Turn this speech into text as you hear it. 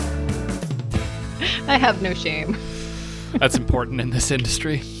I have no shame. That's important in this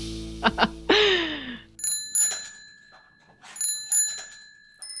industry.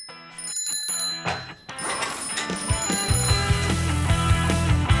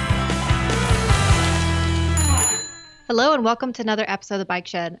 Hello and welcome to another episode of The Bike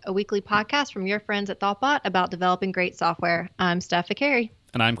Shed, a weekly podcast from your friends at ThoughtBot about developing great software. I'm Steph Carey.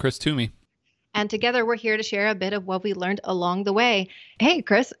 And I'm Chris Toomey. And together we're here to share a bit of what we learned along the way. Hey,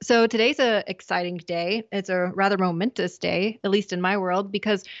 Chris, so today's an exciting day. It's a rather momentous day, at least in my world,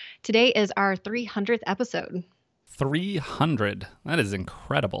 because today is our 300th episode. 300. That is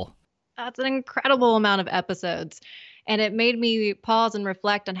incredible. That's an incredible amount of episodes. And it made me pause and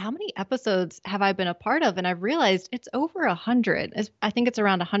reflect on how many episodes have I been a part of. And I've realized it's over 100. I think it's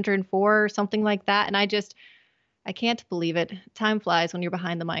around 104 or something like that. And I can't believe it. Time flies when you're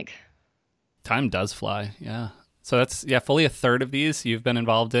behind the mic. Time does fly, yeah. So that's, fully a third of these you've been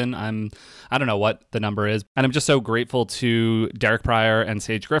involved in. I don't know what the number is. And I'm just so grateful to Derek Pryor and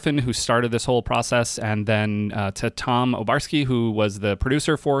Sage Griffin, who started this whole process, and then to Tom Obarski, who was the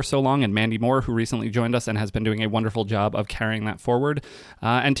producer for so long, and Mandy Moore, who recently joined us and has been doing a wonderful job of carrying that forward.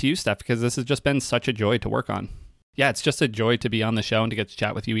 And to you, Steph, because this has just been such a joy to work on. Yeah, it's just a joy to be on the show and to get to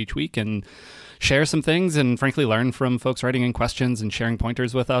chat with you each week and share some things and frankly learn from folks writing in questions and sharing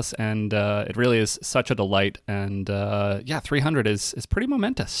pointers with us. And it really is such a delight. And 300 is pretty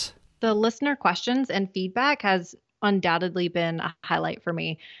momentous. The listener questions and feedback has undoubtedly been a highlight for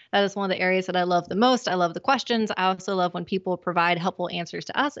me. That is one of the areas that I love the most. I love the questions. I also love when people provide helpful answers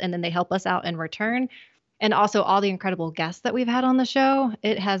to us and then they help us out in return. And also all the incredible guests that we've had on the show.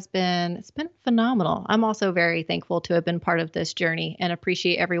 It's been phenomenal. I'm also very thankful to have been part of this journey and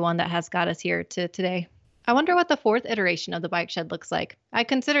appreciate everyone that has got us here to today. I wonder what the fourth iteration of the Bike Shed looks like. I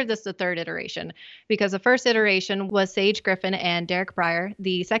consider this the third iteration because the first iteration was Sage Griffin and Derek Pryor.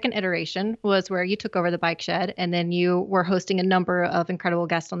 The second iteration was where you took over the Bike Shed and then you were hosting a number of incredible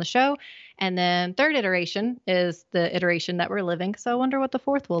guests on the show. And then third iteration is the iteration that we're living. So I wonder what the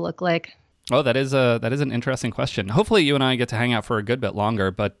fourth will look like. Oh, that is an interesting question. Hopefully you and I get to hang out for a good bit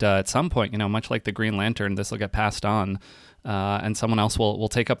longer, but at some point, much like the Green Lantern, this will get passed on, and someone else will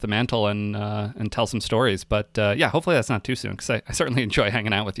take up the mantle and tell some stories. But hopefully that's not too soon, because I certainly enjoy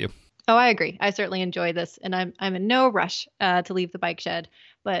hanging out with you. Oh, I agree. I certainly enjoy this, and I'm in no rush to leave the Bike Shed,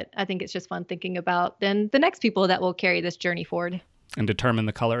 but I think it's just fun thinking about then the next people that will carry this journey forward. And determine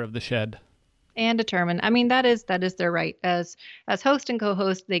the color of the shed. And determine. I mean, that is their right. As host and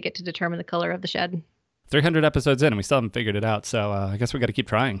co-host, they get to determine the color of the shed. 300 episodes in, and we still haven't figured it out. So I guess we got to keep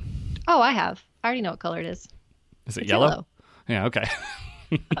trying. Oh, I have. I already know what color it is. Is it yellow? Yeah, okay.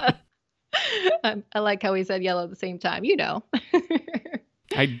 I like how we said yellow at the same time.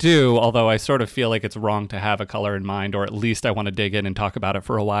 I do, although I sort of feel like it's wrong to have a color in mind, or at least I want to dig in and talk about it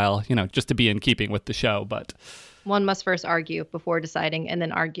for a while, just to be in keeping with the show. But one must first argue before deciding and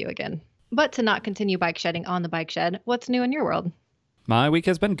then argue again. But to not continue bike shedding on the Bike Shed, what's new in your world? My week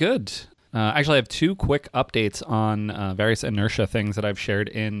has been good. Actually, I have two quick updates on various inertia things that I've shared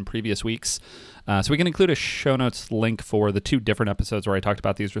in previous weeks. So we can include a show notes link for the two different episodes where I talked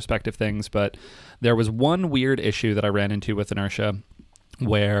about these respective things. But there was one weird issue that I ran into with inertia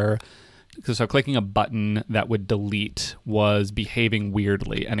where... So clicking a button that would delete was behaving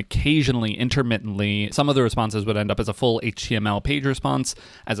weirdly, and occasionally, intermittently, some of the responses would end up as a full HTML page response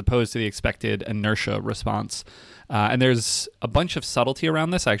as opposed to the expected inertia response. And there's a bunch of subtlety around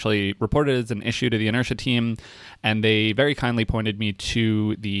this. I actually reported it as an issue to the inertia team, and they very kindly pointed me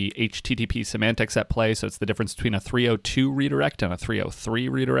to the HTTP semantics at play. So it's the difference between a 302 redirect and a 303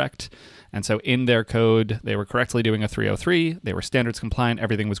 redirect. And so in their code, they were correctly doing a 303. They were standards compliant.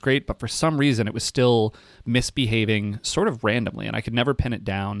 Everything was great. But for some reason, it was still misbehaving sort of randomly, and I could never pin it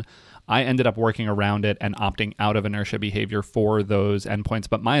down. I ended up working around it and opting out of inertia behavior for those endpoints.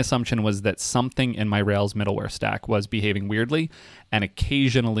 But my assumption was that something in my Rails middleware stack was behaving weirdly and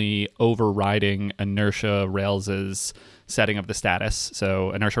occasionally overriding inertia Rails's setting of the status.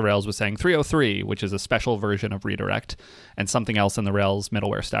 So inertia Rails was saying 303, which is a special version of redirect, and something else in the Rails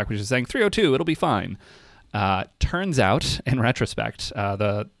middleware stack, which is saying 302, it'll be fine. Turns out, in retrospect,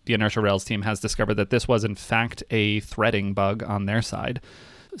 the inertia Rails team has discovered that this was in fact a threading bug on their side.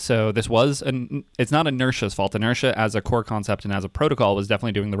 So this was, it's not Inertia's fault. Inertia as a core concept and as a protocol was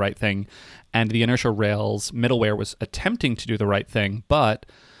definitely doing the right thing. And the inertia Rails middleware was attempting to do the right thing, but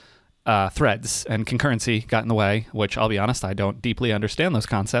threads and concurrency got in the way, which I'll be honest, I don't deeply understand those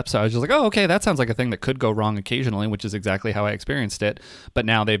concepts. So I was just like, oh, okay, that sounds like a thing that could go wrong occasionally, which is exactly how I experienced it. But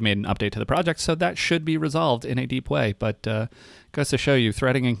now they've made an update to the project, so that should be resolved in a deep way. But goes to show you,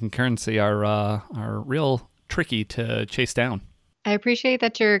 threading and concurrency are real tricky to chase down. I appreciate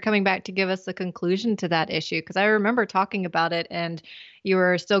that you're coming back to give us a conclusion to that issue because I remember talking about it and you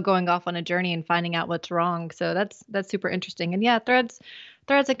were still going off on a journey and finding out what's wrong. So that's super interesting. And yeah, threads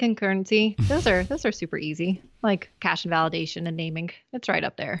and concurrency, those are super easy. Like cache invalidation and naming. It's right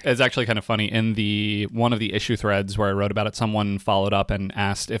up there. It's actually kind of funny. In the one of the issue threads where I wrote about it, someone followed up and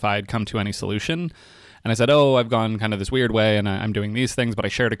asked if I had come to any solution. And I said, oh, I've gone kind of this weird way and I'm doing these things, but I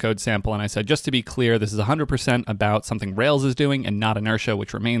shared a code sample and I said, just to be clear, this is 100% about something Rails is doing and not Inertia,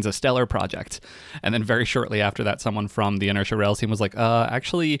 which remains a stellar project. And then very shortly after that, someone from the Inertia Rails team was like,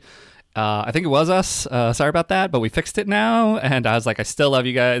 actually, I think it was us. Sorry about that, but we fixed it now. And I was like, I still love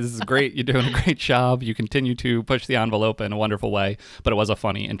you guys. This is great. You're doing a great job. You continue to push the envelope in a wonderful way. But it was a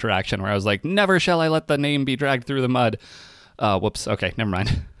funny interaction where I was like, never shall I let the name be dragged through the mud. Whoops. Okay, never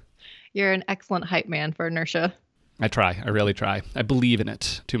mind. You're an excellent hype man for Inertia. I try. I really try. I believe in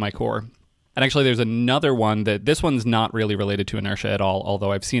it to my core. And actually, there's another one that this one's not really related to Inertia at all,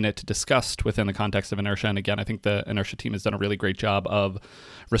 although I've seen it discussed within the context of Inertia. And again, I think the Inertia team has done a really great job of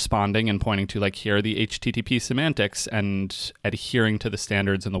responding and pointing to, like, here are the HTTP semantics and adhering to the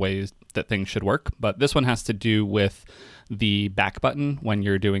standards and the ways that things should work. But this one has to do with the back button when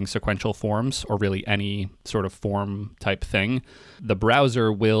you're doing sequential forms or really any sort of form type thing. The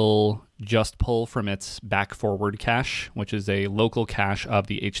browser will just pull from its back forward cache, which is a local cache of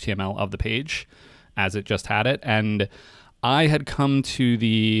the HTML of the page as it just had it. And I had come to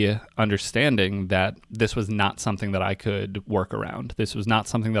the understanding that this was not something that I could work around. This was not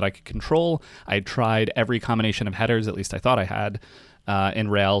something that I could control. I had tried every combination of headers, at least I thought I had, in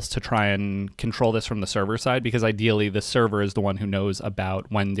Rails to try and control this from the server side, because ideally the server is the one who knows about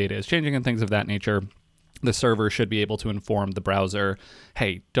when data is changing and things of that nature. The server should be able to inform the browser,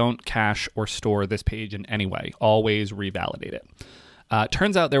 hey, don't cache or store this page in any way. Always revalidate it.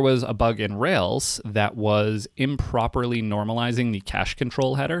 Turns out there was a bug in Rails that was improperly normalizing the cache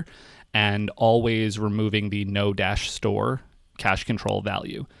control header and always removing the no-store cache control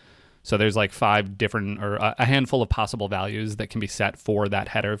value. So there's like 5 different, or a handful of possible values that can be set for that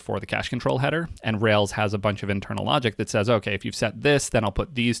header, for the cache control header. And Rails has a bunch of internal logic that says, okay, if you've set this, then I'll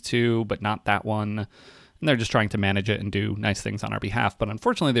put these 2, but not that one. And they're just trying to manage it and do nice things on our behalf. But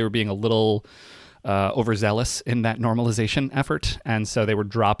unfortunately, they were being a little overzealous in that normalization effort. And so they were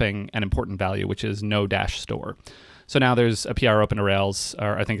dropping an important value, which is no-store. So now there's a PR open to Rails,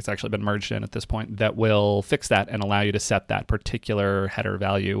 or I think it's actually been merged in at this point, that will fix that and allow you to set that particular header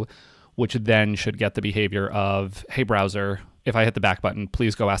value, which then should get the behavior of, hey, browser, if I hit the back button,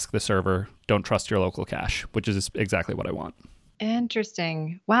 please go ask the server, don't trust your local cache, which is exactly what I want.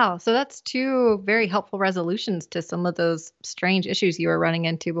 Interesting. Wow. So that's 2 very helpful resolutions to some of those strange issues you were running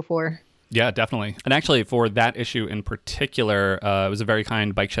into before. Yeah, definitely. And actually, for that issue in particular, it was a very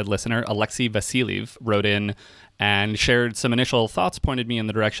kind Bike Shed listener, Alexei Vasiliev, wrote in and shared some initial thoughts, pointed me in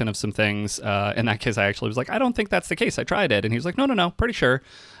the direction of some things. In that case, I actually was like, I don't think that's the case. I tried it. And he was like, no, pretty sure.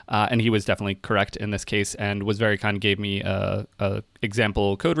 And he was definitely correct in this case and was very kind, gave me a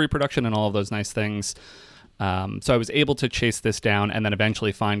example code reproduction and all of those nice things. So I was able to chase this down and then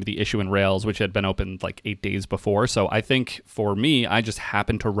eventually find the issue in Rails, which had been opened like 8 days before. So I think for me, I just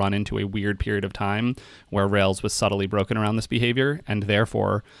happened to run into a weird period of time where Rails was subtly broken around this behavior. And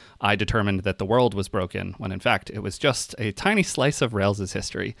therefore, I determined that the world was broken when in fact it was just a tiny slice of Rails'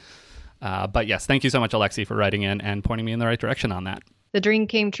 history. But yes, thank you so much, Alexi, for writing in and pointing me in the right direction on that. The dream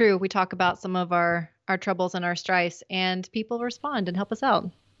came true. We talk about some of our troubles and our strife, and people respond and help us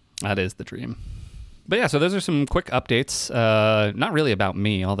out. That is the dream. But yeah, so those are some quick updates. Not really about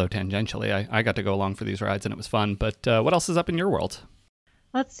me, although tangentially, I got to go along for these rides and it was fun. But what else is up in your world?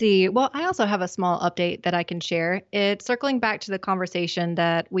 Let's see. Well, I also have a small update that I can share. It's circling back to the conversation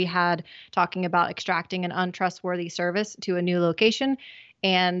that we had talking about extracting an untrustworthy service to a new location.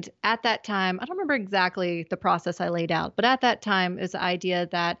 And at that time, I don't remember exactly the process I laid out, but at that time is the idea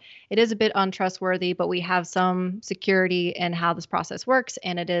that it is a bit untrustworthy, but we have some security in how this process works.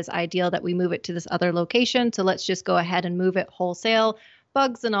 And it is ideal that we move it to this other location. So let's just go ahead and move it wholesale,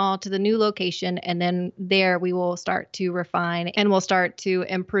 bugs and all, to the new location. And then there we will start to refine and we'll start to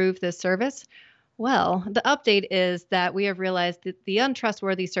improve this service. Well, the update is that we have realized that the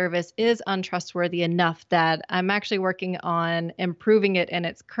untrustworthy service is untrustworthy enough that I'm actually working on improving it in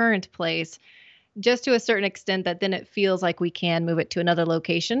its current place, just to a certain extent that then it feels like we can move it to another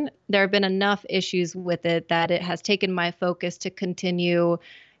location. There have been enough issues with it that it has taken my focus to continue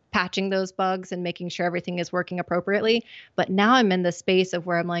patching those bugs and making sure everything is working appropriately. But now I'm in the space of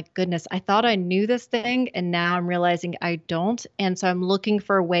where I'm like, goodness, I thought I knew this thing and now I'm realizing I don't. And so I'm looking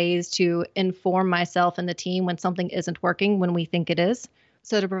for ways to inform myself and the team when something isn't working when we think it is.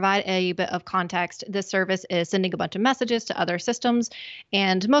 So, to provide a bit of context, this service is sending a bunch of messages to other systems.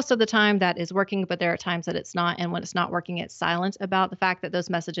 And most of the time that is working, but there are times that it's not. And when it's not working, it's silent about the fact that those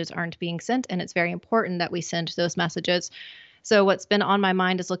messages aren't being sent. And it's very important that we send those messages. So, what's been on my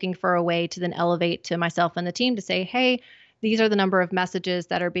mind is looking for a way to then elevate to myself and the team to say, hey, these are the number of messages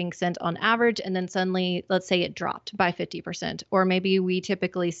that are being sent on average. And then suddenly, let's say it dropped by 50%. Or maybe we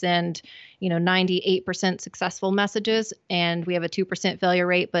typically send, 98% successful messages and we have a 2% failure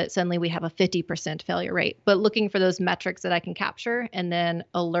rate, but suddenly we have a 50% failure rate. But looking for those metrics that I can capture and then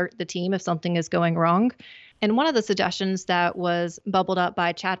alert the team if something is going wrong. And one of the suggestions that was bubbled up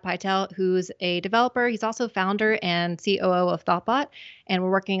by Chad Pytel, who's a developer, he's also founder and COO of Thoughtbot, and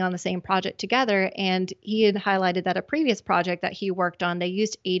we're working on the same project together. And he had highlighted that a previous project that he worked on, they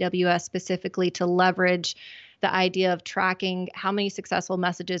used AWS specifically to leverage the idea of tracking how many successful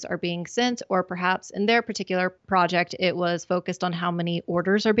messages are being sent, or perhaps in their particular project, it was focused on how many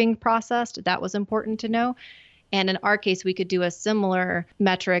orders are being processed. That was important to know. And in our case, we could do a similar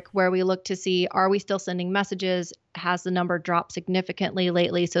metric where we look to see, are we still sending messages? Has the number dropped significantly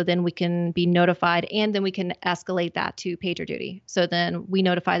lately? So then we can be notified, and then we can escalate that to PagerDuty. So then we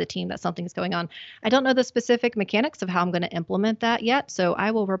notify the team that something's going on. I don't know the specific mechanics of how I'm going to implement that yet, so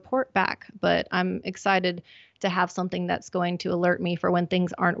I will report back, but I'm excited to have something that's going to alert me for when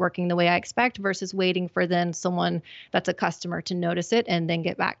things aren't working the way I expect versus waiting for then someone that's a customer to notice it and then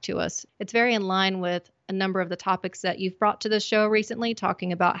get back to us. It's very in line with a number of the topics that you've brought to the show recently,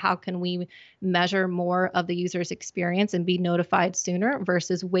 talking about how can we measure more of the user's experience and be notified sooner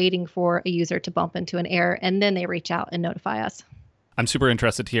versus waiting for a user to bump into an error and then they reach out and notify us. I'm super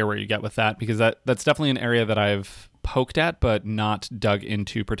interested to hear where you get with that, because that's definitely an area that I've poked at but not dug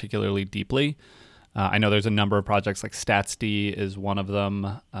into particularly deeply. I know there's a number of projects, like StatsD is one of them.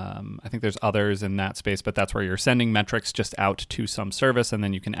 I think there's others in that space, but that's where you're sending metrics just out to some service and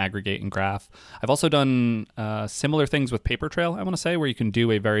then you can aggregate and graph. I've also done similar things with Papertrail, I want to say, where you can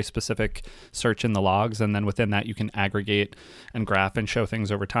do a very specific search in the logs, and then within that you can aggregate and graph and show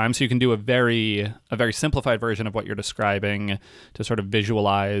things over time. So you can do a very simplified version of what you're describing to sort of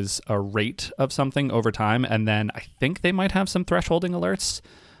visualize a rate of something over time. And then I think they might have some thresholding alerts.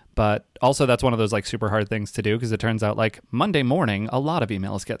 But also that's one of those like super hard things to do, because it turns out like Monday morning, a lot of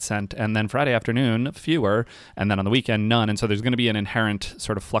emails get sent, and then Friday afternoon, fewer, and then on the weekend, none. And so there's going to be an inherent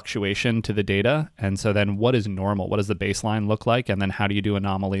sort of fluctuation to the data. And so then what is normal? What does the baseline look like? And then how do you do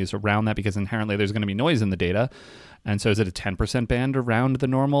anomalies around that? Because inherently there's going to be noise in the data. And so is it a 10% band around the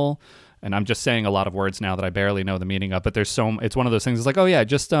normal? And I'm just saying a lot of words now that I barely know the meaning of, but it's one of those things. It's like, oh yeah,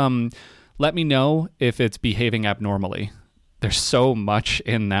 just let me know if it's behaving abnormally. There's so much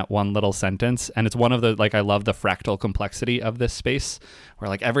in that one little sentence. And it's one of the, like, I love the fractal complexity of this space, where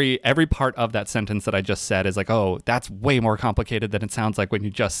like every part of that sentence that I just said is like, oh, that's way more complicated than it sounds like when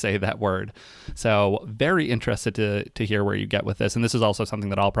you just say that word. So very interested to hear where you get with this. And this is also something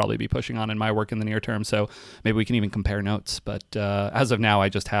that I'll probably be pushing on in my work in the near term. So maybe we can even compare notes. But as of now, I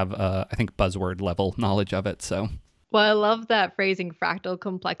just have, I think, buzzword level knowledge of it. So. Well, I love that phrasing, fractal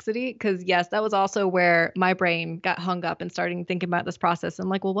complexity, because yes, that was also where my brain got hung up and starting thinking about this process. I'm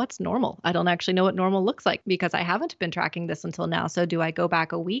like, well, what's normal? I don't actually know what normal looks like because I haven't been tracking this until now. So do I go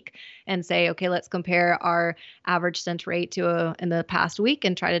back a week and say, okay, let's compare our average sent rate to in the past week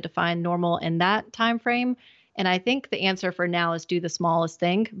and try to define normal in that time frame? And I think the answer for now is do the smallest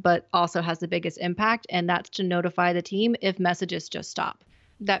thing, but also has the biggest impact. And that's to notify the team if messages just stop.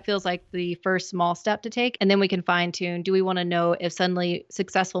 That feels like the first small step to take. And then we can fine tune. Do we want to know if suddenly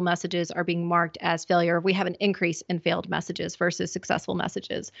successful messages are being marked as failure? If we have an increase in failed messages versus successful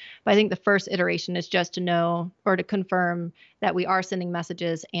messages. But I think the first iteration is just to know or to confirm that we are sending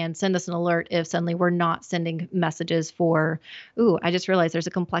messages and send us an alert if suddenly we're not sending messages for, I just realized there's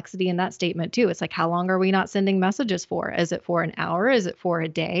a complexity in that statement too. It's like, how long are we not sending messages for? Is it for an hour? Is it for a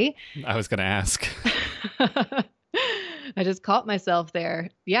day? I was going to ask. I just caught myself there.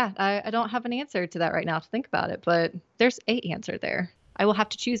 Yeah, I don't have an answer to that right now to think about it, but there's an answer there. I will have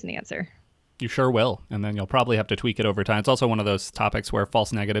to choose an answer. You sure will. And then you'll probably have to tweak it over time. It's also one of those topics where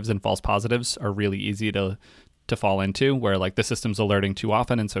false negatives and false positives are really easy to fall into, where like the system's alerting too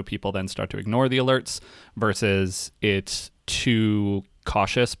often. And so people then start to ignore the alerts versus it's too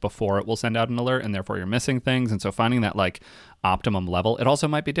cautious before it will send out an alert, and therefore you're missing things. And so finding that like optimum level, it also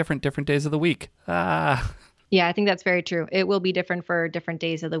might be different days of the week. Yeah, I think that's very true. It will be different for different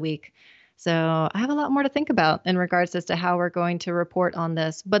days of the week. So I have a lot more to think about in regards as to how we're going to report on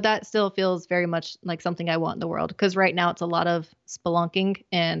this. But that still feels very much like something I want in the world, because right now it's a lot of spelunking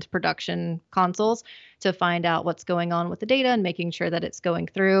and production consoles to find out what's going on with the data and making sure that it's going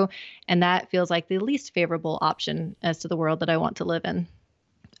through. And that feels like the least favorable option as to the world that I want to live in.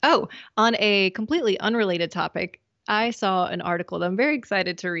 Oh, on a completely unrelated topic, I saw an article that I'm very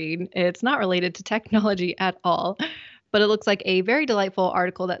excited to read. It's not related to technology at all, but it looks like a very delightful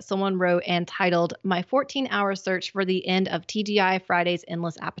article that someone wrote and titled My 14-Hour Search for the End of TGI Friday's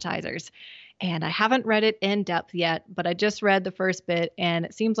Endless Appetizers. And I haven't read it in depth yet, but I just read the first bit and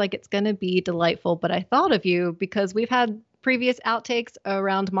it seems like it's going to be delightful. But I thought of you because we've had previous outtakes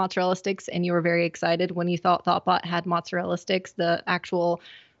around mozzarella sticks, and you were very excited when you thought Thoughtbot had mozzarella sticks, the actual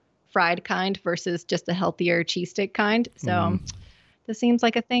fried kind versus just the healthier cheese stick kind. So this seems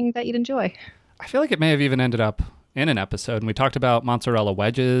like a thing that you'd enjoy. I feel like it may have even ended up in an episode, and we talked about mozzarella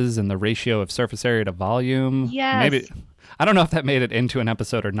wedges and the ratio of surface area to volume. Yes. Maybe, I don't know if that made it into an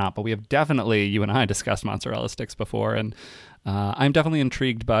episode or not, but we have definitely, you and I, discussed mozzarella sticks before, and I'm definitely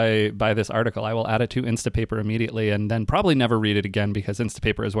intrigued by this article. I will add it to Instapaper immediately and then probably never read it again because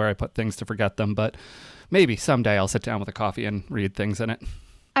Instapaper is where I put things to forget them, but maybe someday I'll sit down with a coffee and read things in it.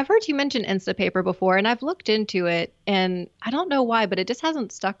 I've heard you mention Instapaper before, and I've looked into it, and I don't know why, but it just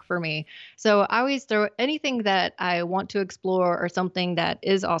hasn't stuck for me. So I always throw anything that I want to explore or something that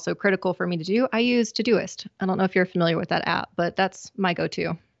is also critical for me to do, I use Todoist. I don't know if you're familiar with that app, but that's my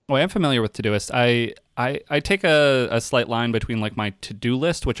go-to. Well, I am familiar with Todoist. I take a slight line between like my to-do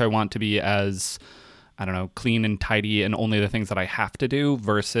list, which I want to be as, I don't know, clean and tidy and only the things that I have to do,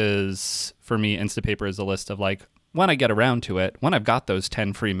 versus for me, Instapaper is a list of like, when I get around to it, when I've got those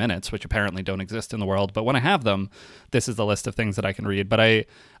 10 free minutes, which apparently don't exist in the world, but when I have them, this is the list of things that I can read. But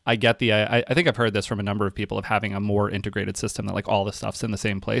I get I think I've heard this from a number of people of having a more integrated system that like all the stuff's in the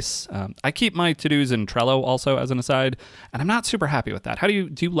same place. I keep my to-dos in Trello also as an aside, and I'm not super happy with that. How do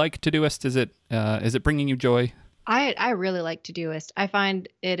you like Todoist? Is it bringing you joy? I really like Todoist. I find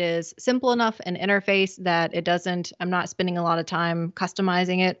it is simple enough an interface that I'm not spending a lot of time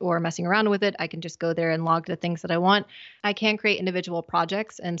customizing it or messing around with it. I can just go there and log the things that I want. I can create individual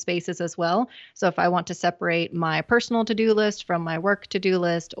projects and spaces as well. So if I want to separate my personal to-do list from my work to-do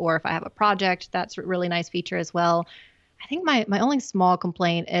list, or if I have a project, that's a really nice feature as well. I think my only small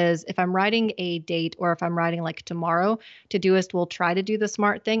complaint is if I'm writing a date or if I'm writing like tomorrow, Todoist will try to do the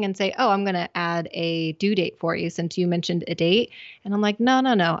smart thing and say, oh, I'm going to add a due date for you since you mentioned a date. And I'm like, no.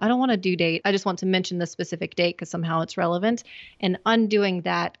 I don't want a due date. I just want to mention the specific date because somehow it's relevant. And undoing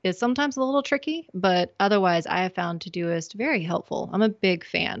that is sometimes a little tricky, but otherwise I have found Todoist very helpful. I'm a big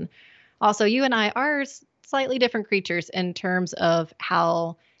fan. Also, you and I are slightly different creatures in terms of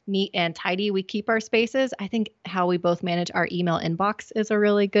how neat and tidy we keep our spaces. I think how we both manage our email inbox is a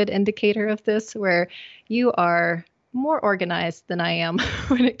really good indicator of this, where you are more organized than I am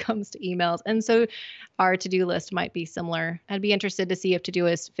when it comes to emails. And so our to-do list might be similar. I'd be interested to see if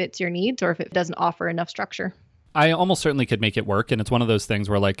Todoist fits your needs or if it doesn't offer enough structure. I almost certainly could make it work. And it's one of those things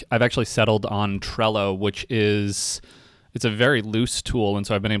where like I've actually settled on Trello, which is it's a very loose tool, and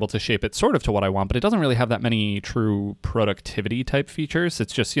so I've been able to shape it sort of to what I want, but it doesn't really have that many true productivity type features.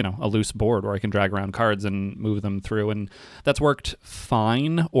 It's just, a loose board where I can drag around cards and move them through, and that's worked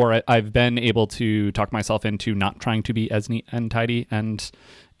fine. Or I've been able to talk myself into not trying to be as neat and tidy and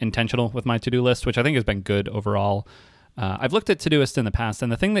intentional with my to-do list, which I think has been good overall. I've looked at Todoist in the past,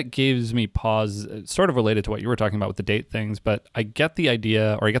 and the thing that gives me pause, sort of related to what you were talking about with the date things, but I get the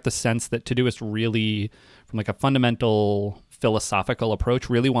idea, or I get the sense that Todoist really, from like a fundamental philosophical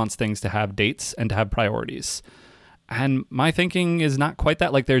approach, really wants things to have dates and to have priorities. And my thinking is not quite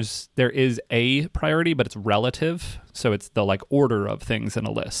that. Like there is a priority, but it's relative. So it's the like order of things in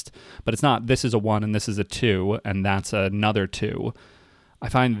a list, but it's not this is a 1 and this is a 2 and that's another 2. I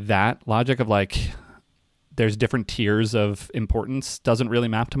find that logic of like, there's different tiers of importance doesn't really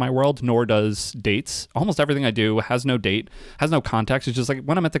map to my world, nor does dates. Almost everything I do has no date, has no context. It's just like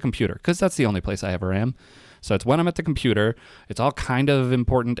when I'm at the computer, because that's the only place I ever am. So it's when I'm at the computer. It's all kind of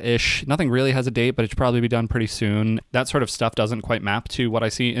important-ish. Nothing really has a date, but it should probably be done pretty soon. That sort of stuff doesn't quite map to what I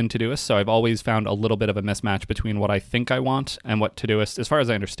see in Todoist. So I've always found a little bit of a mismatch between what I think I want and what Todoist, as far as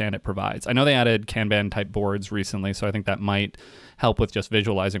I understand it, provides. I know they added Kanban type boards recently, so I think that might help with just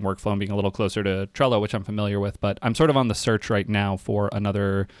visualizing workflow and being a little closer to Trello, which I'm familiar with. But I'm sort of on the search right now for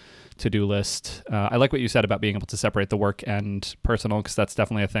another to-do list. I like what you said about being able to separate the work and personal, because that's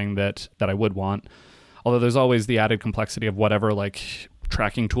definitely a thing that I would want. Although there's always the added complexity of whatever like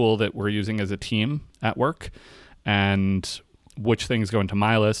tracking tool that we're using as a team at work, and which things go into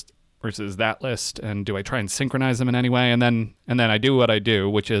my list versus that list, and do I try and synchronize them in any way? And then I do what I do,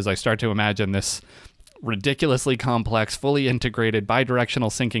 which is I start to imagine this ridiculously complex, fully integrated,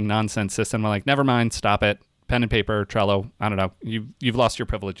 bi-directional syncing nonsense system. I'm like, never mind, stop it. pen and paper, Trello. I don't know. You've lost your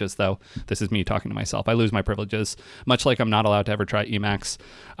privileges, though. This is me talking to myself. I lose my privileges, much like I'm not allowed to ever try Emacs.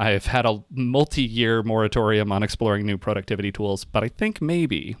 I've had a multi-year moratorium on exploring new productivity tools, but I think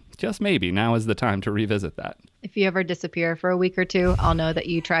maybe, just maybe, now is the time to revisit that. If you ever disappear for a week or two, I'll know that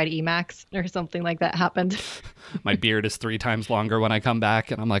you tried Emacs or something like that happened. My beard is 3 times longer when I come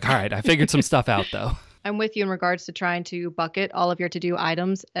back, and I'm like, all right, I figured some stuff out, though. I'm with you in regards to trying to bucket all of your to-do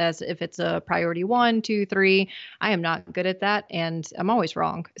items as if it's a priority 1, 2, 3. I am not good at that, and I'm always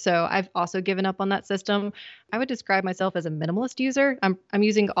wrong. So I've also given up on that system. I would describe myself as a minimalist user. I'm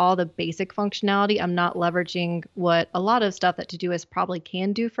using all the basic functionality. I'm not leveraging what a lot of stuff that Todoist probably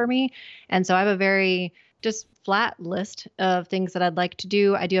can do for me. And so I have a very just flat list of things that I'd like to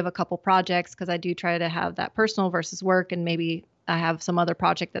do. I do have a couple projects because I do try to have that personal versus work, and maybe I have some other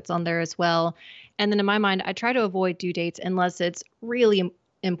project that's on there as well. And then in my mind, I try to avoid due dates unless it's really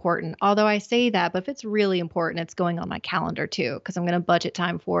important. Although I say that, but if it's really important, it's going on my calendar too, because I'm going to budget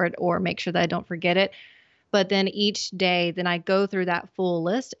time for it or make sure that I don't forget it. But then each day, then I go through that full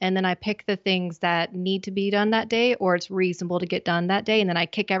list and then I pick the things that need to be done that day or it's reasonable to get done that day. And then I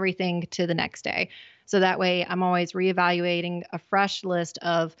kick everything to the next day. So that way I'm always reevaluating a fresh list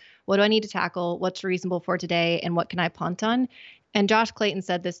of what do I need to tackle, what's reasonable for today, and what can I punt on. And Josh Clayton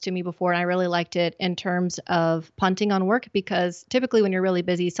said this to me before, and I really liked it in terms of punting on work, because typically when you're really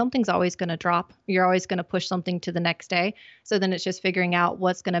busy, something's always going to drop. You're always going to push something to the next day. So then it's just figuring out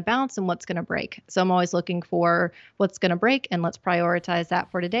what's going to bounce and what's going to break. So I'm always looking for what's going to break, and let's prioritize that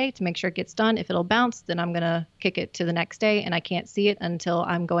for today to make sure it gets done. If it'll bounce, then I'm going to kick it to the next day, and I can't see it until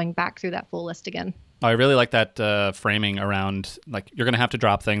I'm going back through that full list again. I really like that framing around, like, you're going to have to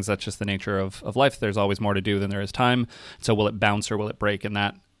drop things. That's just the nature of life. There's always more to do than there is time. So will it bounce or will it break? And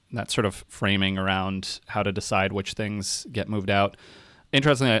that sort of framing around how to decide which things get moved out.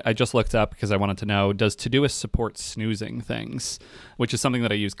 Interestingly, I just looked up because I wanted to know, does Todoist support snoozing things, which is something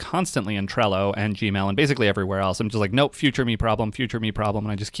that I use constantly in Trello and Gmail and basically everywhere else. I'm just like, nope, future me problem, and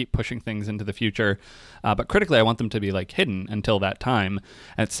I just keep pushing things into the future. But critically, I want them to be like hidden until that time.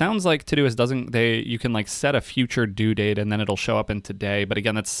 And it sounds like Todoist doesn't, you can like set a future due date and then it'll show up in today. But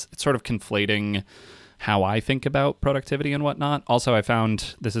again, it's sort of conflating how I think about productivity and whatnot. Also, I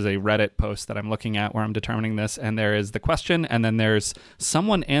found this is a Reddit post that I'm looking at where I'm determining this, and there is the question, and then there's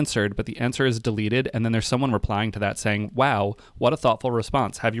someone answered, but the answer is deleted, and then there's someone replying to that saying, wow, what a thoughtful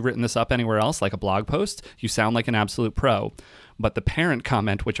response. Have you written this up anywhere else, like a blog post? You sound like an absolute pro. But the parent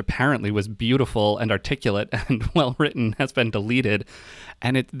comment, which apparently was beautiful and articulate and well written, has been deleted.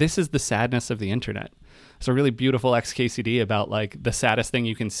 And this is the sadness of the internet. It's a really beautiful XKCD about like the saddest thing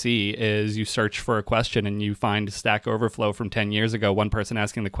you can see is you search for a question and you find Stack Overflow from 10 years ago, one person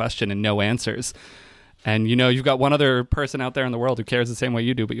asking the question and no answers. And you know, you've got one other person out there in the world who cares the same way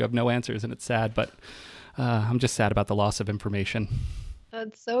you do, but you have no answers, and it's sad. But I'm just sad about the loss of information.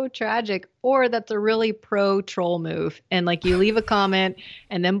 That's so tragic. Or that's a really pro troll move. And like you leave a comment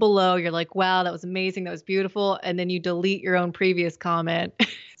and then below you're like, wow, that was amazing. That was beautiful. And then you delete your own previous comment.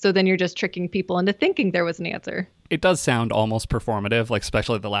 So then you're just tricking people into thinking there was an answer. It does sound almost performative, like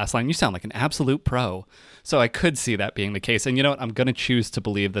especially the last line. You sound like an absolute pro. So I could see that being the case. And you know what? I'm going to choose to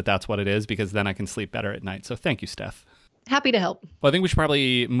believe that that's what it is, because then I can sleep better at night. So thank you, Steph. Happy to help. Well, I think we should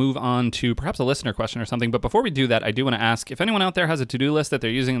probably move on to perhaps a listener question or something. But before we do that, I do want to ask if anyone out there has a to-do list that they're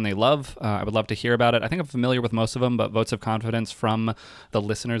using and they love. I would love to hear about it. I think I'm familiar with most of them, but votes of confidence from the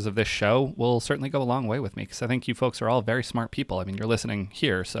listeners of this show will certainly go a long way with me, because I think you folks are all very smart people. I mean, you're listening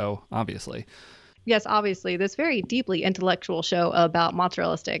here, so obviously. Yes, obviously, this very deeply intellectual show about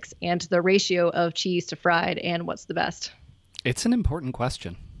mozzarella sticks and the ratio of cheese to fried and what's the best. It's an important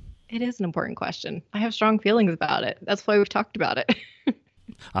question. It is an important question. I have strong feelings about it. That's why we've talked about it.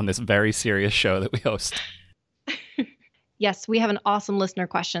 On this very serious show that we host. Yes, we have an awesome listener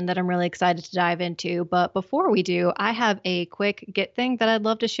question that I'm really excited to dive into. But before we do, I have a quick Git thing that I'd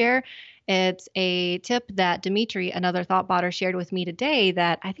love to share. It's a tip that Dimitri, another ThoughtBotter, shared with me today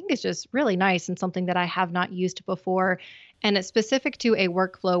that I think is just really nice and something that I have not used before. And it's specific to a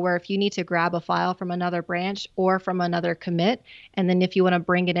workflow where if you need to grab a file from another branch or from another commit, and then if you want to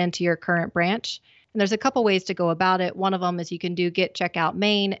bring it into your current branch, and there's a couple ways to go about it. One of them is you can do git checkout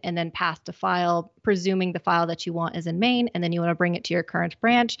main and then pass the file, presuming the file that you want is in main, and then you want to bring it to your current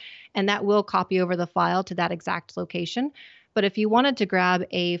branch, and that will copy over the file to that exact location. But if you wanted to grab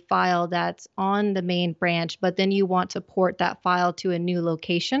a file that's on the main branch, but then you want to port that file to a new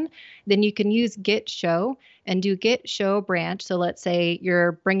location, then you can use git show and do git show branch. So let's say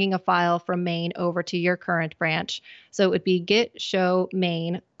you're bringing a file from main over to your current branch. So it would be git show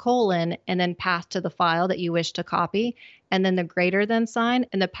main : and then path to the file that you wish to copy, and then the greater than sign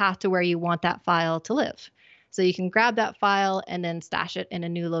and the path to where you want that file to live. So you can grab that file and then stash it in a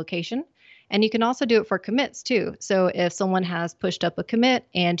new location. And you can also do it for commits too. So if someone has pushed up a commit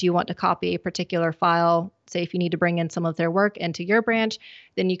and you want to copy a particular file, say if you need to bring in some of their work into your branch,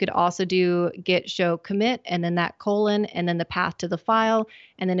 then you could also do git show commit and then that colon and then the path to the file.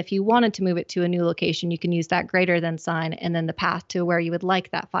 And then if you wanted to move it to a new location, you can use that greater than sign and then the path to where you would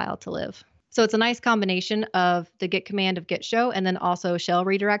like that file to live. So it's a nice combination of the git command of git show and then also shell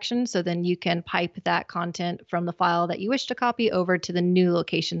redirection. So then you can pipe that content from the file that you wish to copy over to the new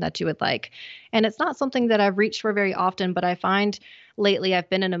location that you would like. And it's not something that I've reached for very often, but I find lately I've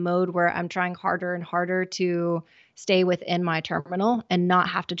been in a mode where I'm trying harder and harder to stay within my terminal and not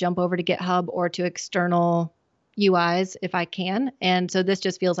have to jump over to GitHub or to external UIs if I can. And so this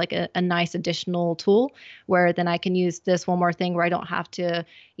just feels like a nice additional tool where then I can use this one more thing where I don't have to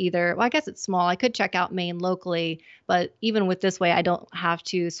either, well, I guess it's small. I could check out main locally, but even with this way, I don't have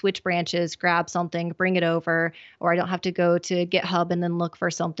to switch branches, grab something, bring it over, or I don't have to go to GitHub and then look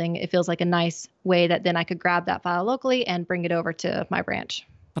for something. It feels like a nice way that then I could grab that file locally and bring it over to my branch.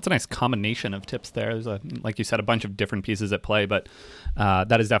 That's a nice combination of tips there. There's, like you said, a bunch of different pieces at play, but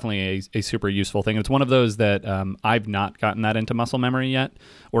that is definitely a super useful thing. It's one of those that I've not gotten that into muscle memory yet,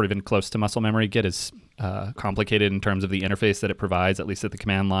 or even close to muscle memory. Git is complicated in terms of the interface that it provides, at least at the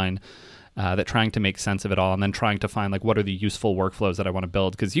command line, that trying to make sense of it all and then trying to find like what are the useful workflows that I want to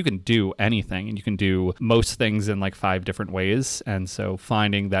build, because you can do anything and you can do most things in like 5 different ways. And so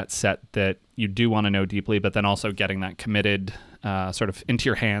finding that set that you do want to know deeply, but then also getting that committed sort of into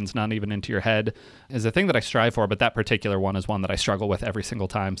your hands, not even into your head, is a thing that I strive for. But that particular one is one that I struggle with every single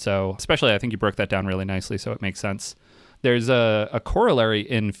time. So especially I think you broke that down really nicely, so it makes sense. There's a corollary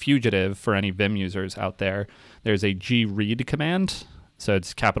in Fugitive for any Vim users out there. There's a gread command. So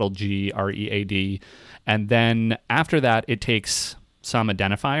it's capital GREAD. And then after that, it takes some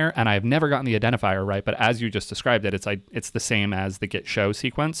identifier. And I've never gotten the identifier right, but as you just described it, it's the same as the git show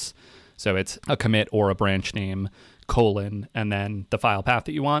sequence. So it's a commit or a branch name, colon, and then the file path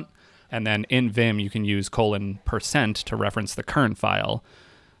that you want. And then in Vim, you can use %% to reference the current file.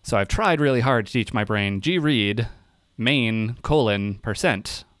 So I've tried really hard to teach my brain gread main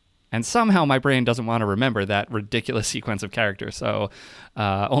 %. And somehow my brain doesn't want to remember that ridiculous sequence of characters. So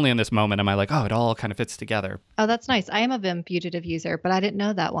only in this moment am I like, oh, it all kind of fits together. Oh, that's nice. I am a Vim Fugitive user, but I didn't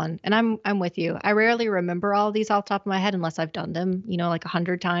know that one. And I'm with you. I rarely remember all of these off the top of my head unless I've done them, like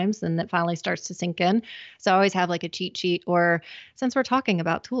 100 times, and it finally starts to sink in. So I always have like a cheat sheet, or since we're talking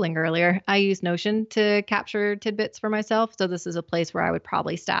about tooling earlier, I use Notion to capture tidbits for myself. So this is a place where I would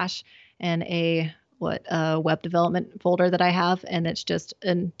probably stash in a web development folder that I have. And it's just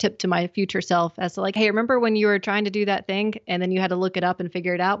a tip to my future self as to like, hey, remember when you were trying to do that thing and then you had to look it up and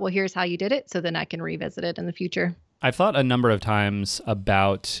figure it out? Well, here's how you did it. So then I can revisit it in the future. I've thought a number of times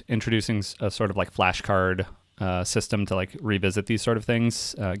about introducing a sort of like flashcard system to like revisit these sort of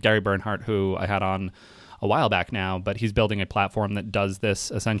things. Gary Bernhardt, who I had on a while back now, but he's building a platform that does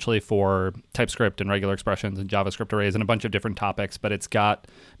this essentially for TypeScript and regular expressions and JavaScript arrays and a bunch of different topics, but it's got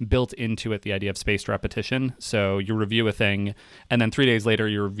built into it the idea of spaced repetition. So you review a thing, and then 3 days later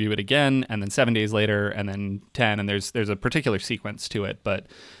you review it again, and then 7 days later, and then 10, and there's a particular sequence to it, but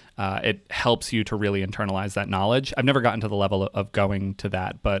it helps you to really internalize that knowledge. I've never gotten to the level of going to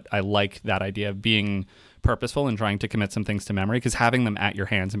that, but I like that idea of being purposeful and trying to commit some things to memory, because having them at your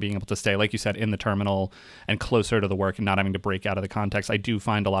hands and being able to stay, like you said, in the terminal and closer to the work and not having to break out of the context, I do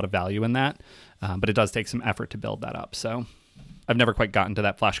find a lot of value in that, but it does take some effort to build that up. So I've never quite gotten to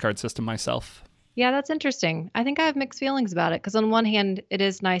that flashcard system myself. Yeah, that's interesting. I think I have mixed feelings about it because on one hand, it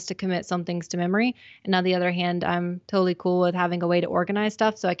is nice to commit some things to memory. And on the other hand, I'm totally cool with having a way to organize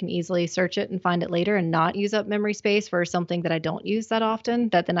stuff so I can easily search it and find it later and not use up memory space for something that I don't use that often,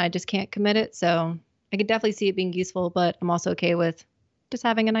 that then I just can't commit it. So I could definitely see it being useful, but I'm also okay with just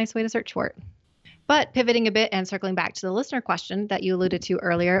having a nice way to search for it. But pivoting a bit and circling back to the listener question that you alluded to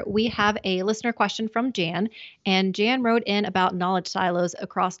earlier, we have a listener question from Jan. And Jan wrote in about knowledge silos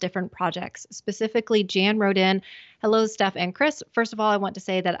across different projects. Specifically, Jan wrote in, hello, Steph and Chris. First of all, I want to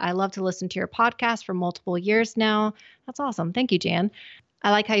say that I love to listen to your podcast for multiple years now. That's awesome. Thank you, Jan. I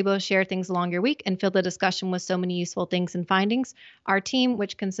like how you both share things along your week and fill the discussion with so many useful things and findings. Our team,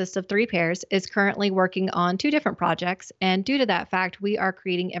 which consists of 3 pairs, is currently working on 2 different projects. And due to that fact, we are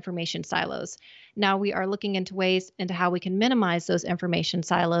creating information silos. Now we are looking into ways into how we can minimize those information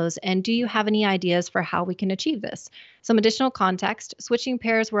silos. And do you have any ideas for how we can achieve this? Some additional context, switching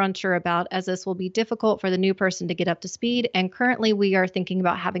pairs we're unsure about, as this will be difficult for the new person to get up to speed. And currently we are thinking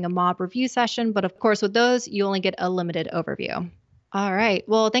about having a mob review session, but of course with those, you only get a limited overview. All right.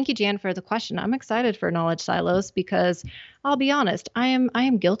 Well, thank you, Jan, for the question. I'm excited for knowledge silos because I'll be honest, I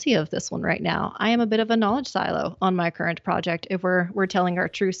am guilty of this one right now. I am a bit of a knowledge silo on my current project. If we're telling our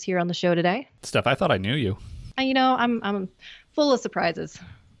truths here on the show today, Steph, I thought I knew you. I'm full of surprises.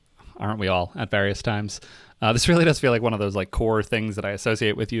 Aren't we all at various times? This really does feel like one of those like core things that I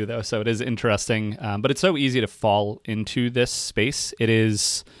associate with you, though. So it is interesting, but it's so easy to fall into this space. It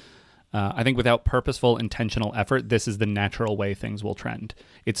is. I think without purposeful, intentional effort, this is the natural way things will trend.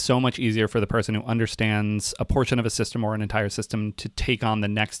 It's so much easier for the person who understands a portion of a system or an entire system to take on the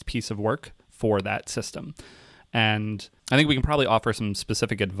next piece of work for that system. And I think we can probably offer some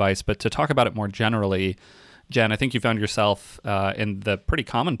specific advice, but to talk about it more generally, Jen, I think you found yourself in the pretty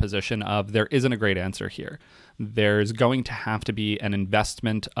common position of there isn't a great answer here. There's going to have to be an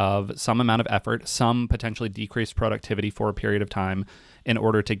investment of some amount of effort, some potentially decreased productivity for a period of time in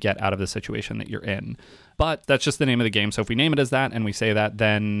order to get out of the situation that you're in. But that's just the name of the game. So if we name it as that and we say that,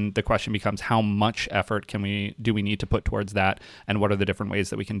 then the question becomes how much effort do we need to put towards that, and what are the different ways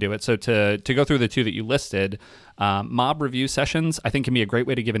that we can do it? So to go through the two that you listed, mob review sessions, I think can be a great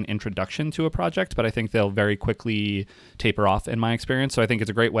way to give an introduction to a project, but I think they'll very quickly taper off in my experience. So I think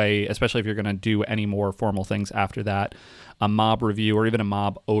it's a great way, especially if you're going to do any more formal things after that. A mob review or even a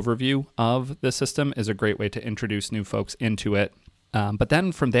mob overview of the system is a great way to introduce new folks into it. But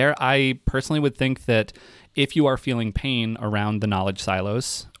then from there, I personally would think that if you are feeling pain around the knowledge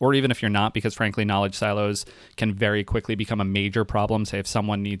silos, or even if you're not, because frankly, knowledge silos can very quickly become a major problem. Say if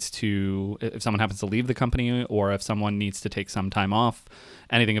someone happens to leave the company, or if someone needs to take some time off,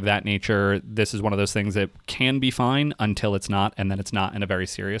 anything of that nature, this is one of those things that can be fine until it's not, and then it's not in a very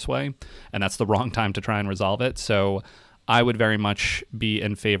serious way. And that's the wrong time to try and resolve it. So I would very much be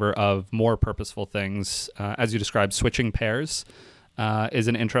in favor of more purposeful things. As you described, switching pairs is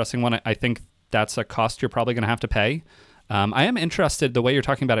an interesting one. I think that's a cost you're probably going to have to pay. I am interested, the way you're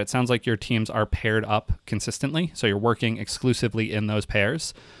talking about it sounds like your teams are paired up consistently. So you're working exclusively in those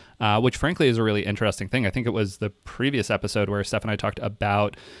pairs, which frankly is a really interesting thing. I think it was the previous episode where Steph and I talked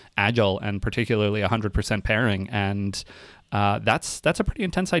about Agile and particularly 100% pairing. And that's a pretty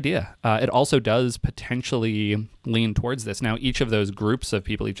intense idea. It also does potentially lean towards this. Now, each of those groups of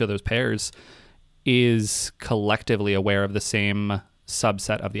people, each of those pairs is collectively aware of the same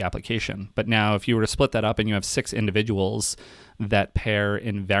subset of the application. But now if you were to split that up and you have 6 individuals that pair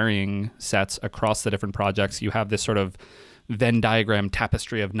in varying sets across the different projects, you have this sort of Venn diagram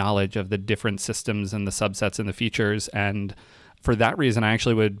tapestry of knowledge of the different systems and the subsets and the features. And for that reason, I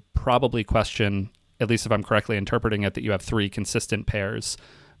actually would probably question, at least if I'm correctly interpreting it, that you have 3 consistent pairs.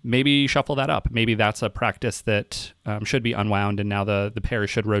 Maybe shuffle that up. Maybe that's a practice that should be unwound, and now the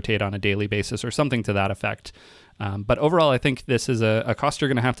pairs should rotate on a daily basis or something to that effect. But overall, I think this is a cost you're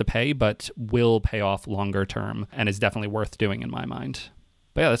going to have to pay, but will pay off longer term and is definitely worth doing in my mind.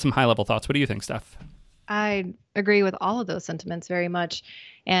 But yeah, that's some high-level thoughts. What do you think, Steph? I agree with all of those sentiments very much.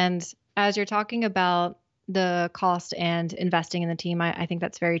 And as you're talking about the cost and investing in the team, I think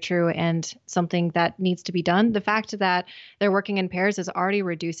that's very true and something that needs to be done. The fact that they're working in pairs is already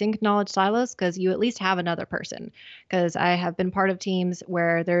reducing knowledge silos because you at least have another person. Because I have been part of teams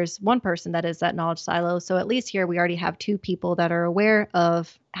where there's one person that is that knowledge silo. So at least here we already have 2 people that are aware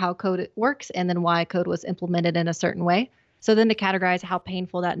of how code works and then why code was implemented in a certain way. So then to categorize how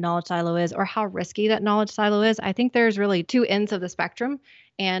painful that knowledge silo is or how risky that knowledge silo is, I think there's really 2 ends of the spectrum.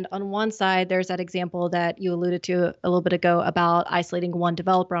 And on one side, there's that example that you alluded to a little bit ago about isolating one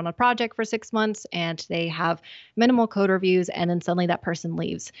developer on a project for 6 months and they have minimal code reviews and then suddenly that person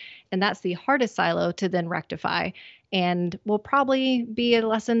leaves. And that's the hardest silo to then rectify. And will probably be a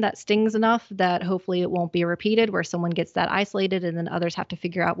lesson that stings enough that hopefully it won't be repeated where someone gets that isolated and then others have to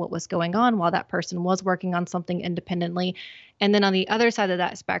figure out what was going on while that person was working on something independently. And then on the other side of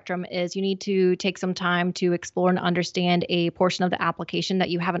that spectrum is you need to take some time to explore and understand a portion of the application that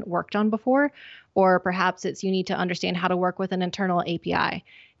you haven't worked on before, or perhaps it's you need to understand how to work with an internal API.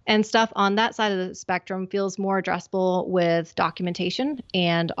 And stuff on that side of the spectrum feels more addressable with documentation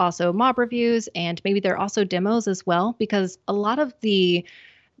and also mob reviews. And maybe there are also demos as well, because a lot of the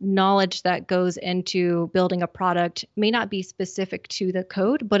knowledge that goes into building a product may not be specific to the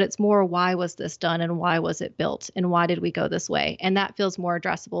code, but it's more why was this done and why was it built and why did we go this way? And that feels more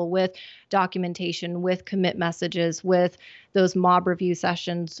addressable with documentation, with commit messages, with those mob review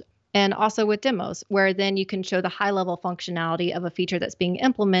sessions, And also with demos, where then you can show the high level functionality of a feature that's being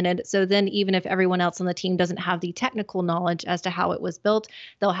implemented. So then, even if everyone else on the team doesn't have the technical knowledge as to how it was built,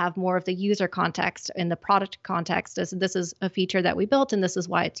 they'll have more of the user context and the product context as this is a feature that we built and this is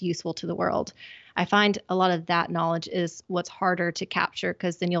why it's useful to the world. I find a lot of that knowledge is what's harder to capture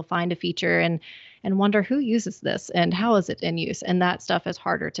because then you'll find a feature and wonder who uses this and how is it in use. And that stuff is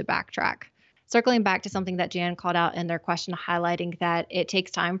harder to backtrack. Circling back to something that Jan called out in their question, highlighting that it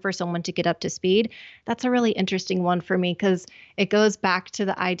takes time for someone to get up to speed. That's a really interesting one for me because it goes back to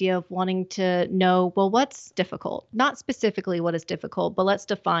the idea of wanting to know, well, what's difficult? Not specifically what is difficult, but let's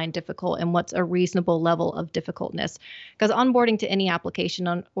define difficult and what's a reasonable level of difficultness. Because onboarding to any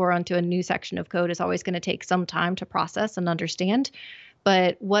application or onto a new section of code is always going to take some time to process and understand.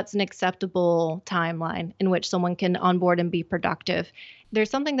 But what's an acceptable timeline in which someone can onboard and be productive? There's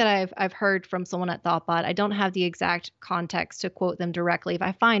something that I've heard from someone at Thoughtbot. I don't have the exact context to quote them directly. If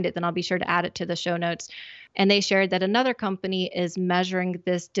I find it, then I'll be sure to add it to the show notes. And they shared that another company is measuring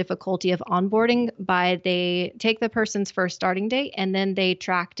this difficulty of onboarding by they take the person's first starting date and then they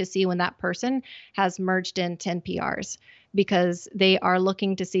track to see when that person has merged in 10 PRs, because they are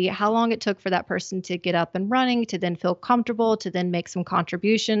looking to see how long it took for that person to get up and running, to then feel comfortable, to then make some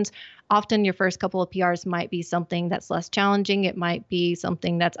contributions. Often your first couple of PRs might be something that's less challenging. It might be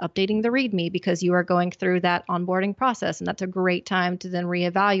something that's updating the README because you are going through that onboarding process. And that's a great time to then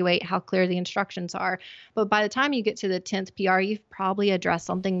reevaluate how clear the instructions are. But by the time you get to the 10th PR, you've probably addressed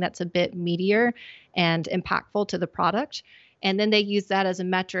something that's a bit meatier and impactful to the product. And then they use that as a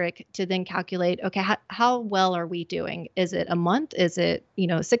metric to then calculate, okay, how well are we doing? Is it a month? Is it,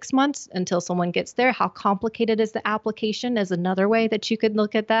 6 months until someone gets there? How complicated is the application is another way that you could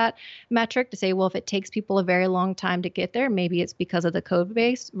look at that metric to say, well, if it takes people a very long time to get there, maybe it's because of the code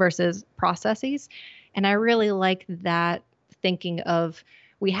base versus processes. And I really like that thinking of,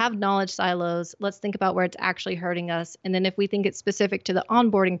 we have knowledge silos. Let's think about where it's actually hurting us. And then if we think it's specific to the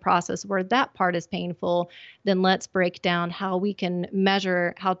onboarding process where that part is painful, then let's break down how we can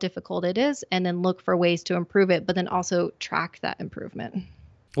measure how difficult it is and then look for ways to improve it, but then also track that improvement.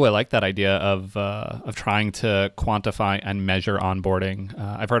 Well, I like that idea of trying to quantify and measure onboarding.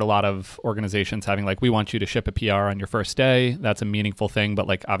 I've heard a lot of organizations having we want you to ship a PR on your first day. That's a meaningful thing, but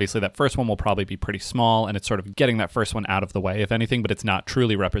obviously that first one will probably be pretty small, and it's sort of getting that first one out of the way, if anything, but it's not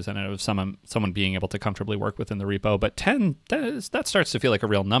truly representative of someone being able to comfortably work within the repo. But 10, that starts to feel like a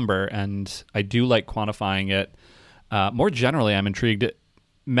real number, and I do like quantifying it. More generally, I'm intrigued.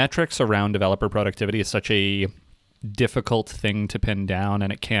 Metrics around developer productivity is such a difficult thing to pin down,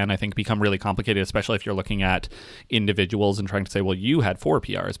 and it can, I think, become really complicated, especially if you're looking at individuals and trying to say, well, you had 4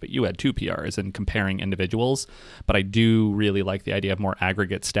 PRs, but you had 2 PRs, and comparing individuals. But I do really like the idea of more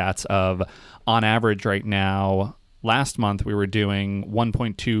aggregate stats of, on average right now, last month we were doing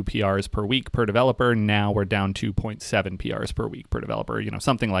 1.2 PRs per week per developer. Now we're down to 0.7 PRs per week per developer,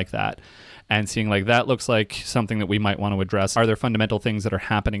 something like that. And seeing that looks like something that we might want to address. Are there fundamental things that are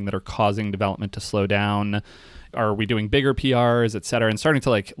happening that are causing development to slow down? Are we doing bigger PRs, et cetera? And starting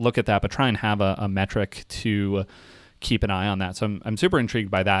to look at that, but try and have a metric to keep an eye on that. So I'm super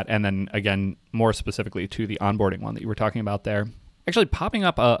intrigued by that. And then again, more specifically to the onboarding one that you were talking about there. Actually, popping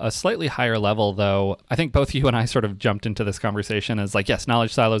up a slightly higher level, though, I think both you and I sort of jumped into this conversation as yes,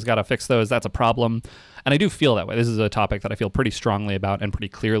 knowledge silos, got to fix those. That's a problem. And I do feel that way. This is a topic that I feel pretty strongly about and pretty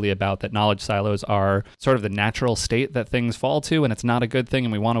clearly about, that knowledge silos are sort of the natural state that things fall to, and it's not a good thing,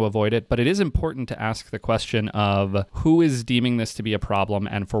 and we want to avoid it. But it is important to ask the question of who is deeming this to be a problem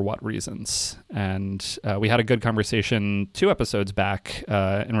and for what reasons. And we had a good conversation 2 episodes back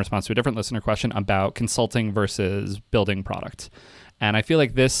in response to a different listener question about consulting versus building product. And I feel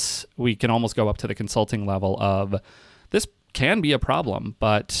like this, we can almost go up to the consulting level of, this can be a problem,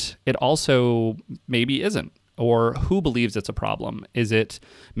 but it also maybe isn't. Or who believes it's a problem? Is it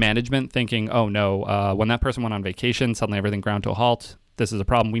management thinking, oh no, when that person went on vacation, suddenly everything ground to a halt, this is a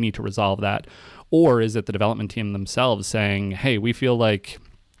problem, we need to resolve that? Or is it the development team themselves saying, hey, we feel like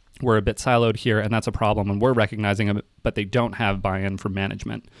we're a bit siloed here and that's a problem and we're recognizing it, but they don't have buy-in from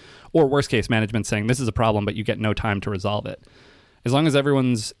management? Or worst case, management saying this is a problem, but you get no time to resolve it. As long as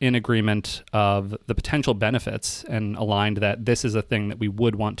everyone's in agreement of the potential benefits and aligned that this is a thing that we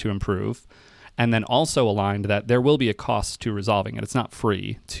would want to improve, and then also aligned that there will be a cost to resolving it. It's not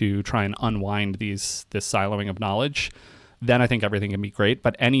free to try and unwind this siloing of knowledge. Then I think everything can be great.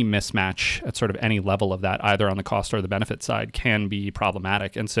 But any mismatch at sort of any level of that, either on the cost or the benefit side, can be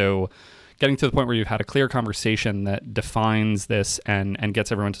problematic. And so getting to the point where you've had a clear conversation that defines this and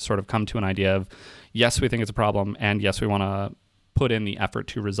gets everyone to sort of come to an idea of, yes, we think it's a problem, and yes, we want to put in the effort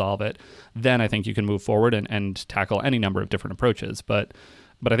to resolve it, then I think you can move forward and tackle any number of different approaches. But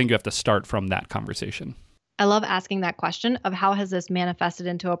But I think you have to start from that conversation. I love asking that question of how has this manifested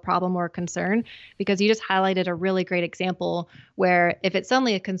into a problem or a concern? Because you just highlighted a really great example where if it's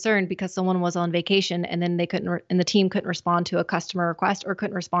suddenly a concern because someone was on vacation and then they and the team couldn't respond to a customer request or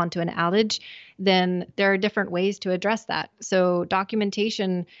couldn't respond to an outage, then there are different ways to address that. So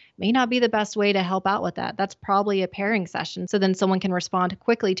documentation may not be the best way to help out with that. That's probably a pairing session. So then someone can respond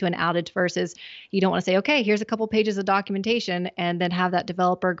quickly to an outage versus you don't want to say, okay, here's a couple pages of documentation and then have that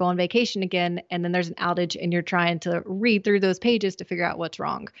developer go on vacation again. And then there's an outage and you're trying to read through those pages to figure out what's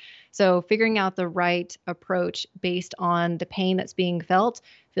wrong. So figuring out the right approach based on the pain that's being felt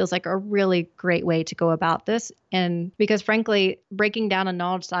feels like a really great way to go about this. And because frankly, breaking down a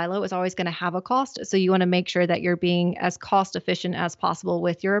knowledge silo is always going to have a cost. So you want to make sure that you're being as cost efficient as possible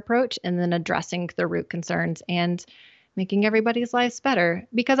with your approach and then addressing the root concerns and making everybody's lives better.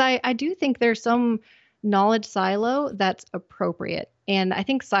 Because I do think there's some knowledge silo that's appropriate. And I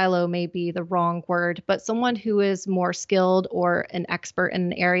think silo may be the wrong word, but someone who is more skilled or an expert in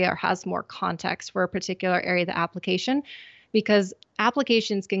an area or has more context for a particular area of the application, because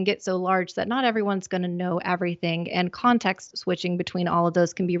applications can get so large that not everyone's going to know everything, and context switching between all of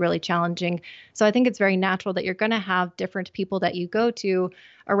those can be really challenging. So I think it's very natural that you're going to have different people that you go to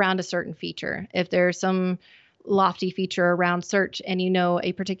around a certain feature. If there's some lofty feature around search and you know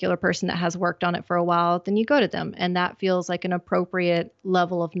a particular person that has worked on it for a while, then you go to them. And that feels like an appropriate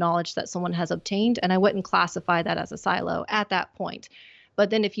level of knowledge that someone has obtained. And I wouldn't classify that as a silo at that point.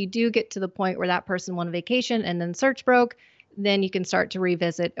 But then if you do get to the point where that person went on vacation and then search broke, then you can start to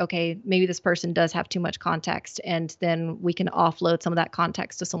revisit, okay, maybe this person does have too much context, and then we can offload some of that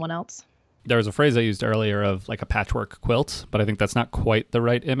context to someone else. There was a phrase I used earlier of like a patchwork quilt, but I think that's not quite the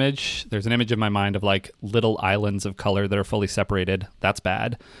right image. There's an image in my mind of like little islands of color that are fully separated. That's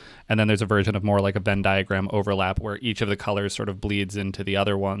bad. And then there's a version of more like a Venn diagram overlap where each of the colors sort of bleeds into the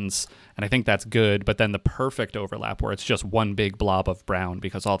other ones. And I think that's good. But then the perfect overlap where it's just one big blob of brown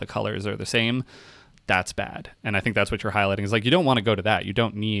because all the colors are the same, that's bad. And I think that's what you're highlighting is like, you don't want to go to that. You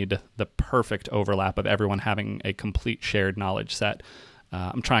don't need the perfect overlap of everyone having a complete shared knowledge set.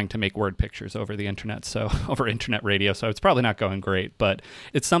 I'm trying to make word pictures over the internet, so over internet radio, so it's probably not going great, but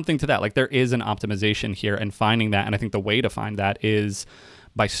it's something to that. Like there is an optimization here and finding that. And I think the way to find that is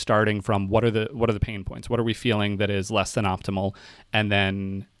by starting from what are the pain points? What are we feeling that is less than optimal? And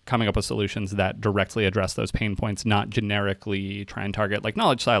then coming up with solutions that directly address those pain points, not generically try and target like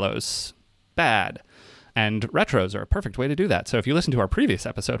knowledge silos, bad. And retros are a perfect way to do that. So if you listen to our previous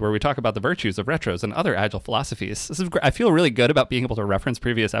episode where we talk about the virtues of retros and other agile philosophies, this is great. I feel really good about being able to reference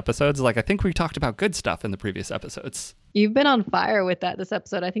previous episodes. Like I think we talked about good stuff in the previous episodes. You've been on fire with that this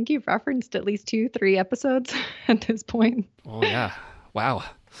episode. I think you've referenced at least 2-3 episodes at this point. Oh yeah. Wow.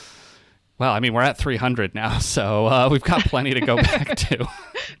 Well, I mean, we're at 300 now, so we've got plenty to go back to.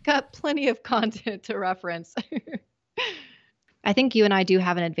 Got plenty of content to reference. I think you and I do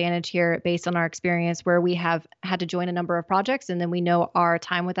have an advantage here based on our experience where we have had to join a number of projects and then we know our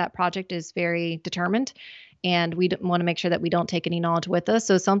time with that project is very determined and we want to make sure that we don't take any knowledge with us.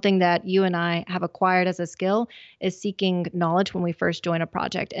 So something that you and I have acquired as a skill is seeking knowledge when we first join a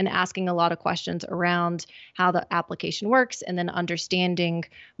project and asking a lot of questions around how the application works and then understanding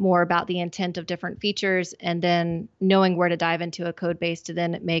more about the intent of different features and then knowing where to dive into a code base to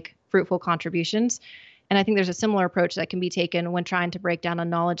then make fruitful contributions. And I think there's a similar approach that can be taken when trying to break down a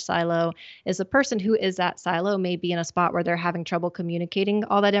knowledge silo is the person who is that silo may be in a spot where they're having trouble communicating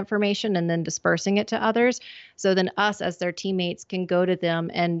all that information and then dispersing it to others. So then us as their teammates can go to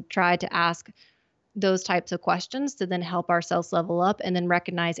them and try to ask those types of questions to then help ourselves level up and then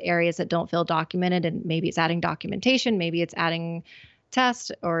recognize areas that don't feel documented. And maybe it's adding documentation, maybe it's adding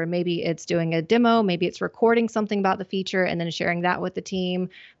test, or maybe it's doing a demo, maybe it's recording something about the feature and then sharing that with the team.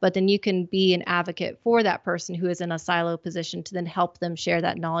 But then you can be an advocate for that person who is in a silo position to then help them share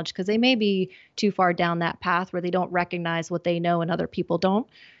that knowledge because they may be too far down that path where they don't recognize what they know and other people don't.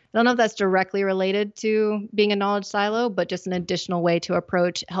 I don't know if that's directly related to being a knowledge silo, but just an additional way to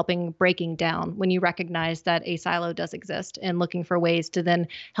approach helping breaking down when you recognize that a silo does exist and looking for ways to then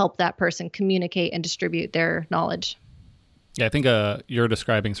help that person communicate and distribute their knowledge. Yeah, I think you're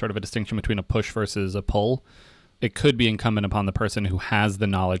describing sort of a distinction between a push versus a pull. It could be incumbent upon the person who has the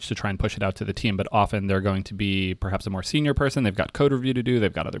knowledge to try and push it out to the team, but often they're going to be perhaps a more senior person. They've got code review to do.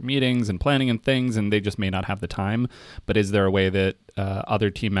 They've got other meetings and planning and things, and they just may not have the time. But is there a way that other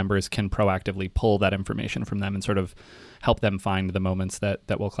team members can proactively pull that information from them and sort of help them find the moments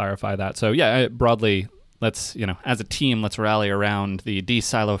that will clarify that? So yeah, broadly, let's, as a team, let's rally around the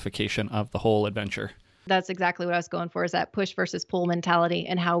de-silification of the whole adventure. That's exactly what I was going for, is that push versus pull mentality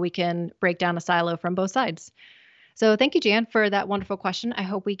and how we can break down a silo from both sides. So thank you, Jan, for that wonderful question. I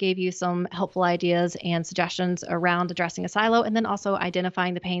hope we gave you some helpful ideas and suggestions around addressing a silo and then also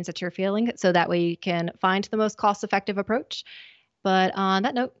identifying the pains that you're feeling so that way you can find the most cost-effective approach. But on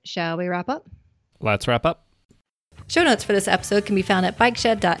that note, shall we wrap up? Let's wrap up. Show notes for this episode can be found at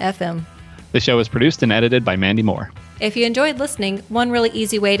bikeshed.fm. The show is produced and edited by Mandy Moore. If you enjoyed listening, one really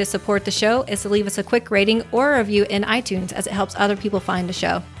easy way to support the show is to leave us a quick rating or a review in iTunes, as it helps other people find the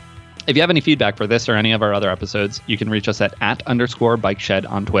show. If you have any feedback for this or any of our other episodes, you can reach us at @_bikeshed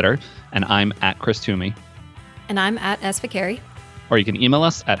on Twitter, and I'm at Chris Toomey. And I'm at S. Vicari. Or you can email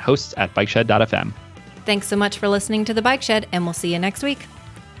us at hosts@bikeshed.fm. Thanks so much for listening to The Bike Shed, and we'll see you next week.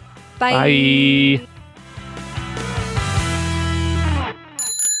 Bye. Bye.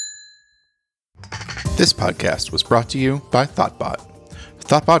 This podcast was brought to you by Thoughtbot.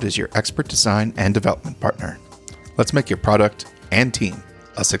 Thoughtbot is your expert design and development partner. Let's make your product and team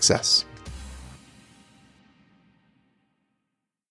a success.